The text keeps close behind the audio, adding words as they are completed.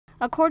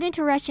According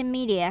to Russian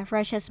media,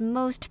 Russia's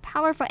most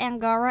powerful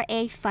Angara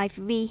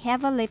A5V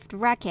heavy-lift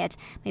rocket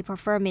may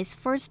perform its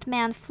first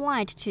manned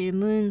flight to the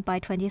moon by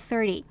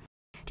 2030.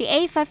 The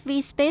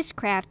A5V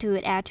spacecraft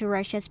would add to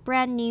Russia's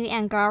brand-new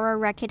Angara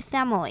rocket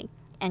family.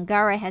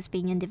 Angara has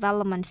been in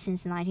development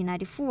since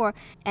 1994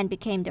 and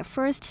became the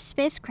first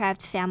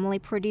spacecraft family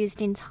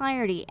produced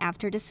entirely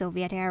after the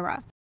Soviet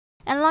era.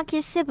 Unlike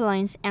its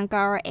siblings,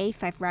 Angara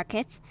A5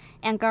 rockets,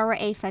 Angara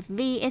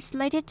A5V is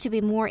slated to be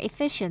more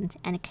efficient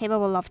and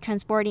capable of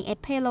transporting a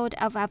payload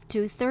of up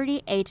to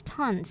 38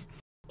 tons.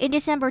 In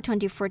December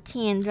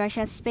 2014,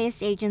 Russia's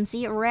space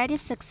agency already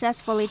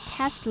successfully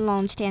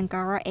test-launched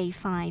Angara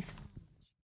A5.